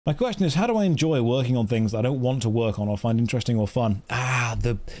My question is, how do I enjoy working on things that I don't want to work on or find interesting or fun? Ah,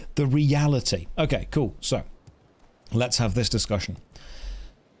 the reality. Okay, cool. So, let's have this discussion.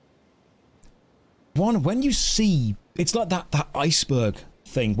 One, when you see, it's like that iceberg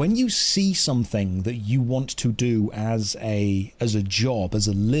thing. When you see something that you want to do as a job, as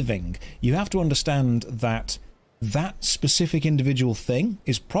a living, you have to understand that that specific individual thing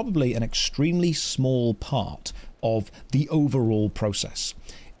is probably an extremely small part of the overall process.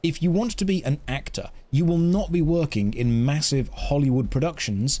 If you want to be an actor, you will not be working in massive Hollywood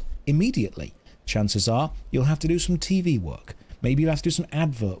productions immediately. Chances are you'll have to do some TV work. Maybe you'll have to do some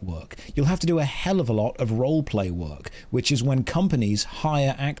advert work. You'll have to do a hell of a lot of role-play work, which is when companies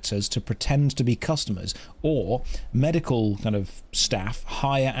hire actors to pretend to be customers, or medical kind of staff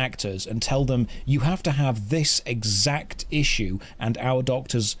hire actors and tell them, you have to have this exact issue, and our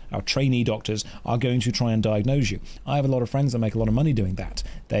doctors, our trainee doctors, are going to try and diagnose you. I have a lot of friends that make a lot of money doing that.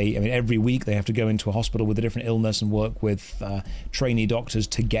 Every week they have to go into a hospital with a different illness and work with trainee doctors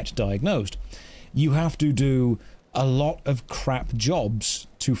to get diagnosed. You have to do a lot of crap jobs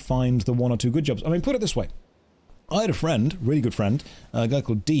to find the one or two good jobs. I mean, put it this way. I had a friend, really good friend, a guy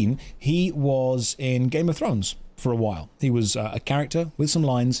called Dean. He was in Game of Thrones for a while. He was a character with some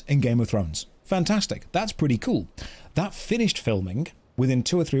lines in Game of Thrones. Fantastic. That's pretty cool. That finished filming. Within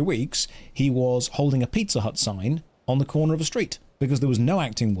 2 or 3 weeks, he was holding a Pizza Hut sign on the corner of a street because there was no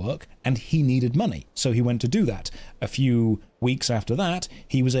acting work and he needed money. So he went to do that. A few weeks after that,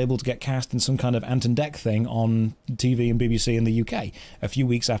 he was able to get cast in some kind of Ant and Dec thing on TV and BBC in the UK. A few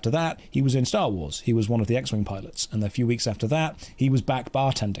weeks after that, he was in Star Wars. He was one of the X-Wing pilots. And a few weeks after that, he was back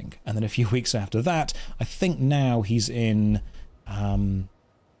bartending. And then a few weeks after that, I think now he's in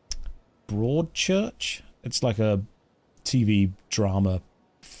Broadchurch. It's like a TV drama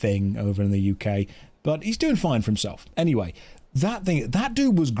thing over in the UK. But he's doing fine for himself. Anyway, that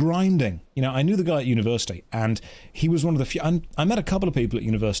dude was grinding. You know, I knew the guy at university, and he was one of the few. And I met a couple of people at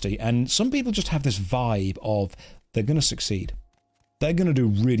university, and some people just have this vibe of they're going to succeed. They're going to do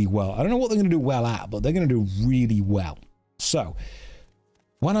really well. I don't know what they're going to do well at, but they're going to do really well. So,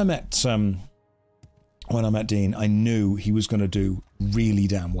 when I met Dean, I knew he was going to do really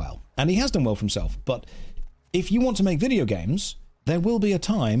damn well. And he has done well for himself. But if you want to make video games, there will be a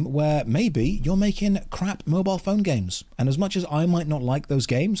time where maybe you're making crap mobile phone games. And as much as I might not like those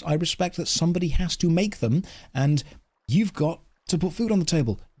games, I respect that somebody has to make them, and you've got to put food on the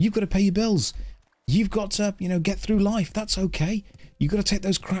table. You've got to pay your bills. You've got to, get through life. That's okay. You've got to take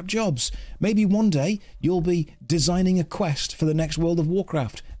those crap jobs. Maybe one day you'll be designing a quest for the next World of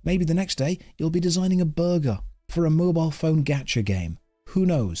Warcraft. Maybe the next day you'll be designing a burger for a mobile phone gacha game. Who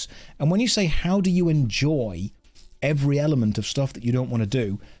knows? And when you say, how do you enjoy every element of stuff that you don't want to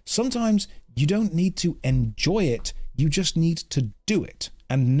do, sometimes you don't need to enjoy it, you just need to do it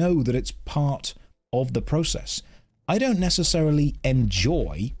and know that it's part of the process. I don't necessarily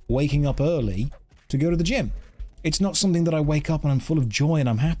enjoy waking up early to go to the gym. It's not something that I wake up and I'm full of joy and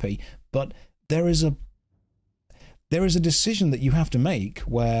I'm happy, but there is a decision that you have to make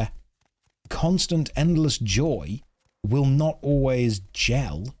where constant, endless joy will not always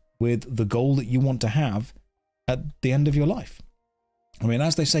gel with the goal that you want to have at the end of your life. I mean,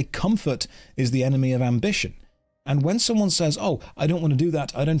 as they say, comfort is the enemy of ambition. And when someone says, oh, I don't want to do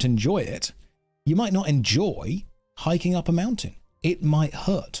that, I don't enjoy it, you might not enjoy hiking up a mountain. It might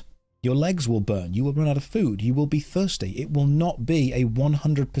hurt. Your legs will burn. You will run out of food. You will be thirsty. It will not be a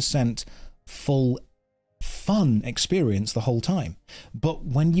 100% full fun experience the whole time. But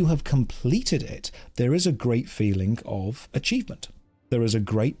when you have completed it, there is a great feeling of achievement. There is a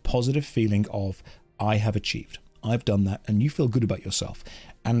great positive feeling of, I have achieved. I've done that, and you feel good about yourself.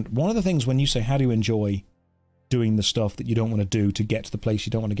 And one of the things when you say, how do you enjoy doing the stuff that you don't want to do to get to the place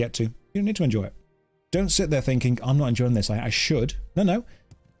you don't want to get to? You don't need to enjoy it. Don't sit there thinking, I'm not enjoying this. I should. No.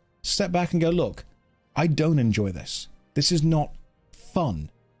 Step back and go, look, I don't enjoy this. This is not fun.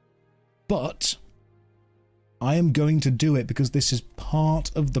 But I am going to do it because this is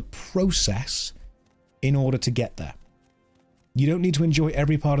part of the process in order to get there. You don't need to enjoy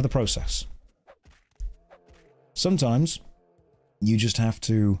every part of the process. Sometimes you just have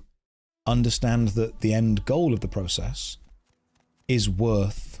to understand that the end goal of the process is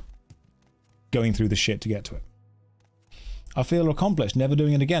worth going through the shit to get to it. I feel accomplished, never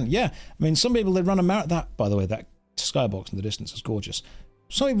doing it again. Yeah, I mean, some people, they run a marathon. That, by the way, that skybox in the distance is gorgeous.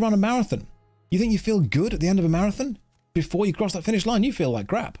 Some people run a marathon. You think you feel good at the end of a marathon? Before you cross that finish line, you feel like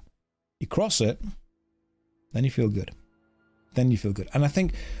crap. You cross it, then you feel good. Then you feel good. And I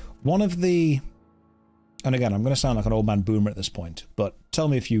think one of the... And again, I'm going to sound like an old man boomer at this point, but tell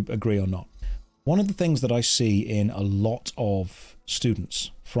me if you agree or not. One of the things that I see in a lot of students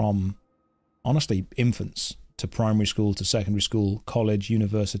from, honestly, infants to primary school to secondary school, college,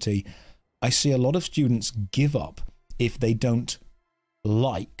 university. I see a lot of students give up if they don't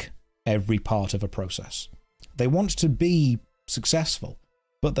like every part of a process. They want to be successful,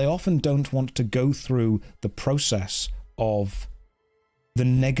 but they often don't want to go through the process of the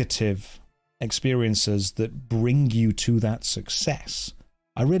negative experiences that bring you to that success.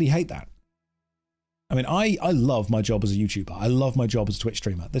 I really hate that. I mean, I love my job as a YouTuber. I love my job as a Twitch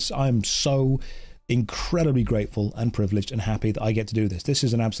streamer. I'm so incredibly grateful and privileged and happy that I get to do this. This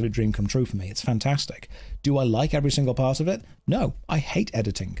is an absolute dream come true for me. It's fantastic. Do I like every single part of it? No, I hate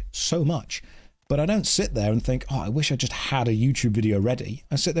editing so much. But I don't sit there and think, oh, I wish I just had a YouTube video ready.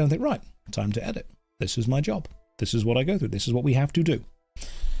 I sit there and think, right, time to edit. This is my job. This is what I go through. This is what we have to do.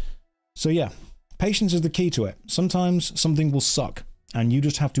 So yeah, patience is the key to it. Sometimes something will suck and you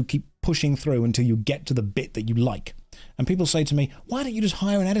just have to keep pushing through until you get to the bit that you like. And people say to me, why don't you just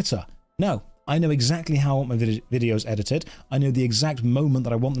hire an editor? No, I know exactly how I want my videos edited. I know the exact moment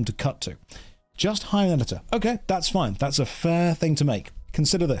that I want them to cut to. Just hire an editor. Okay, that's fine. That's a fair thing to make.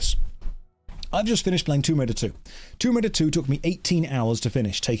 Consider this. I've just finished playing Tomb Raider 2. Tomb Raider 2 took me 18 hours to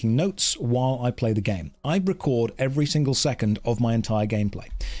finish, taking notes while I play the game. I record every single second of my entire gameplay.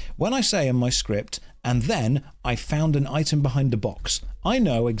 When I say in my script, and then I found an item behind a box, I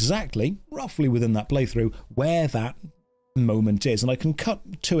know exactly, roughly within that playthrough, where that moment is, and I can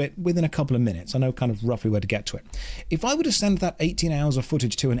cut to it within a couple of minutes. I know kind of roughly where to get to it. If I were to send that 18 hours of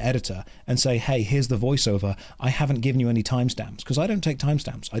footage to an editor and say, hey, here's the voiceover, I haven't given you any timestamps, because I don't take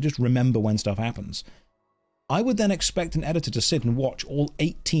timestamps, I just remember when stuff happens. I would then expect an editor to sit and watch all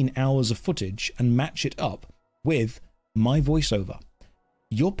 18 hours of footage and match it up with my voiceover.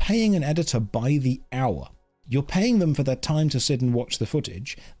 You're paying an editor by the hour. You're paying them for their time to sit and watch the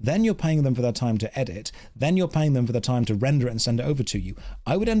footage, then you're paying them for their time to edit, then you're paying them for their time to render it and send it over to you.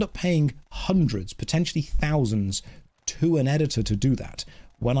 I would end up paying hundreds, potentially thousands, to an editor to do that,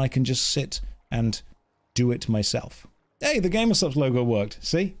 when I can just sit and do it myself. Hey, the Gamersubs logo worked.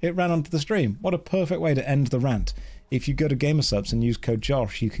 See? It ran onto the stream. What a perfect way to end the rant. If you go to Gamersubs and use code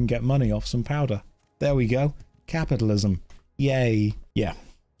Josh, you can get money off some powder. There we go. Capitalism. Yay. Yeah.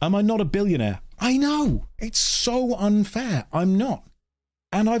 Am I not a billionaire? I know! It's so unfair. I'm not.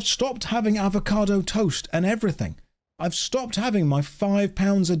 And I've stopped having avocado toast and everything. I've stopped having my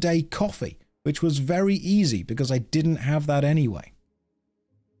 £5 a day coffee, which was very easy because I didn't have that anyway.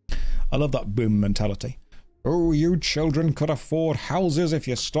 I love that boom mentality. Oh, you children could afford houses if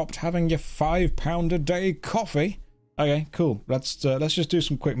you stopped having your £5 a day coffee. Okay, cool. Let's just do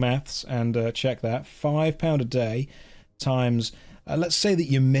some quick maths and check that. £5 a day times... let's say that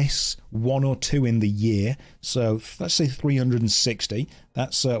you miss 1 or 2 in the year, so let's say 360.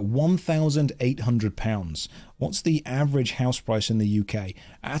 That's £1,800. What's the average house price in the UK?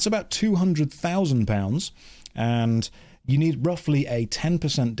 That's about £200,000, and you need roughly a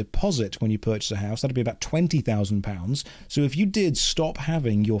 10% deposit when you purchase a house. That'd be about £20,000. So if you did stop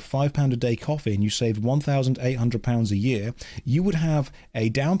having your £5 a day coffee and you saved £1,800 a year, you would have a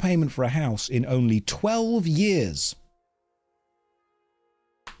down payment for a house in only 12 years.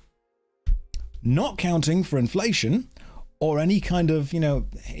 Not counting for inflation or any kind of,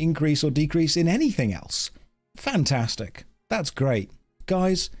 increase or decrease in anything else. Fantastic. That's great.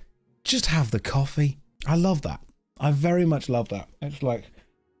 Guys, just have the coffee. I love that. I very much love that. It's like,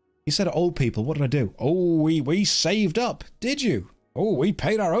 you said to old people, what did I do? Oh, we saved up. Did you? Oh, we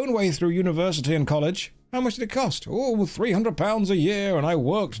paid our own way through university and college. How much did it cost? Oh, £300 a year, and I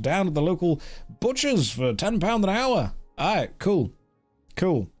worked down at the local butcher's for £10 an hour. All right, cool.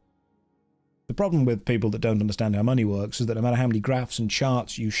 Cool. The problem with people that don't understand how money works is that no matter how many graphs and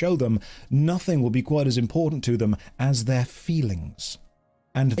charts you show them, nothing will be quite as important to them as their feelings.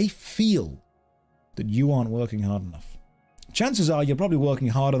 And they feel that you aren't working hard enough. Chances are you're probably working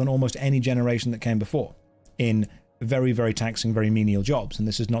harder than almost any generation that came before, in very, very taxing, very menial jobs. And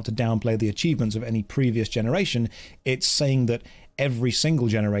this is not to downplay the achievements of any previous generation. It's saying that every single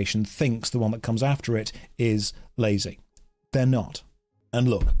generation thinks the one that comes after it is lazy. They're not. And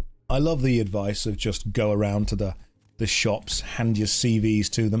look, I love the advice of just go around to the shops, hand your CVs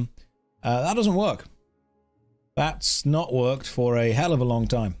to them. That doesn't work. That's not worked for a hell of a long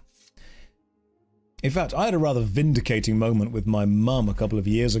time. In fact, I had a rather vindicating moment with my mum a couple of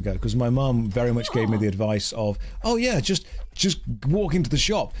years ago, because my mum very much gave me the advice of, oh yeah, just walk into the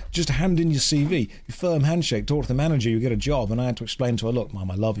shop, just hand in your CV, firm handshake, talk to the manager, you get a job. And I had to explain to her, look,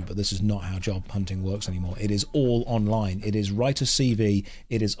 Mum, I love you, but this is not how job hunting works anymore. It is all online. It is write a CV,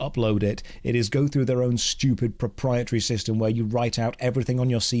 it is upload it, it is go through their own stupid proprietary system where you write out everything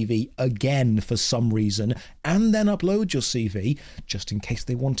on your CV again for some reason, and then upload your CV, just in case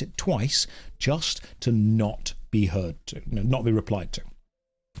they want it twice, just to not be heard to, not be replied to.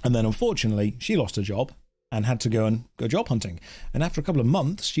 And then unfortunately, she lost her job and had to go job hunting. And after a couple of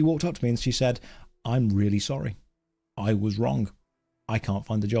months, she walked up to me and she said, I'm really sorry. I was wrong. I can't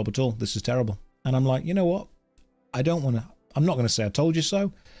find a job at all. This is terrible. And I'm like, you know what? I'm not going to say I told you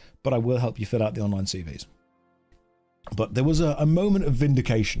so, but I will help you fill out the online CVs. But there was a moment of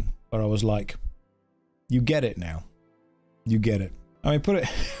vindication where I was like, you get it now. You get it. I mean, put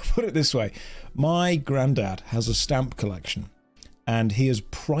it this way. My granddad has a stamp collection, and he has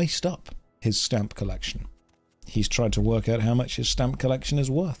priced up his stamp collection. He's tried to work out how much his stamp collection is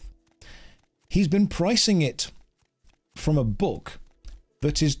worth. He's been pricing it from a book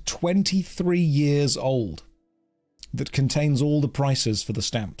that is 23 years old, that contains all the prices for the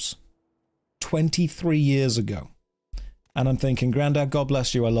stamps. 23 years ago. And I'm thinking, Grandad, God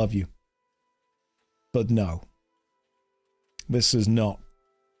bless you, I love you. But no. This is not.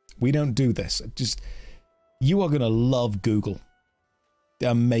 We don't do this. You are going to love Google.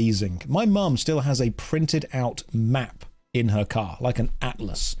 Amazing. My mum still has a printed out map in her car, like an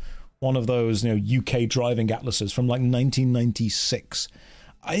atlas. One of those, UK driving atlases from like 1996.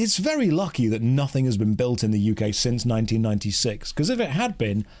 It's very lucky that nothing has been built in the UK since 1996, because if it had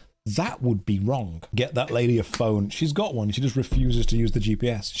been, that would be wrong. Get that lady a phone. She's got one. She just refuses to use the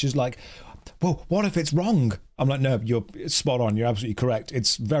GPS. She's like, well, what if it's wrong? I'm like, no, you're spot on. You're absolutely correct.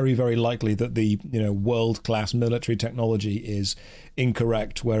 It's very, very likely that the world-class military technology is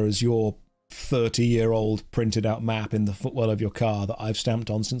incorrect, whereas your 30-year-old printed-out map in the footwell of your car that I've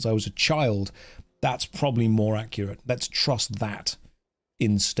stamped on since I was a child, that's probably more accurate. Let's trust that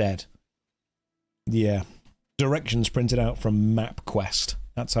instead. Yeah. Directions printed out from MapQuest.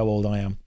 That's how old I am.